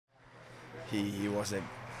he was the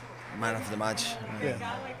man of the match, Yeah.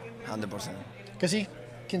 100%. Because he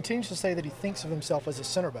continues to say that he thinks of himself as a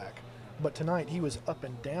center back, but tonight he was up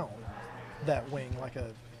and down that wing like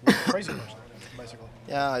a crazy person, basically.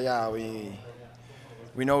 Yeah.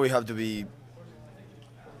 We know we have to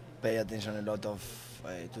pay attention a lot of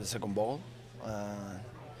to the second ball.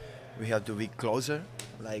 We have to be closer,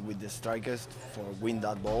 like with the strikers, for win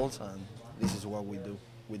that balls, and this is what we do.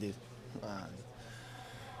 We did.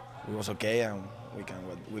 It was okay, and we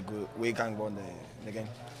can win the game.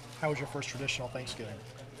 How was your first traditional Thanksgiving?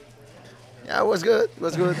 Yeah, it was good. It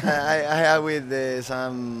was good. I had with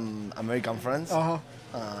some American friends. I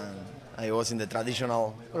was in the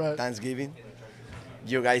traditional Thanksgiving.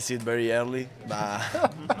 You guys eat very early, but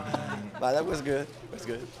that was good. It was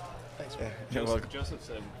good. Thanks. Yeah, Joseph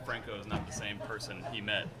said Franco is not the same person he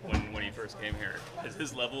met when he first came here. Is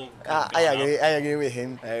his level? I agree with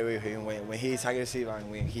him. When he is aggressive and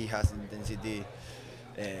when he has intensity,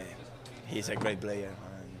 he's a great player.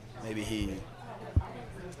 And maybe he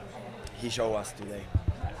showed us today.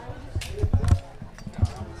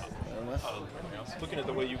 Looking at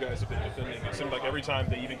the way you guys have been defending, it seemed like every time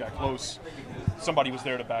they even got close, somebody was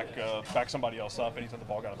there to back somebody else up. Anytime the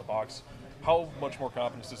ball got in the box, how much more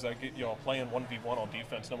confidence does that get? Playing 1v1 on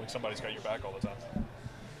defense, knowing somebody's got your back all the time.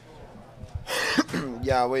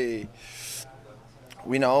 Yeah, we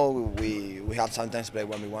know we have sometimes play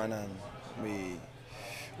 1v1, and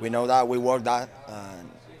we know that we work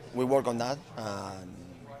on that, and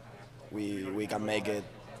we can make it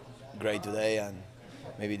great today. And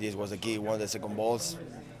maybe this was the key. One of the second balls,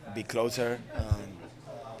 be closer,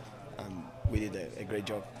 and we did a great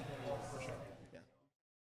job.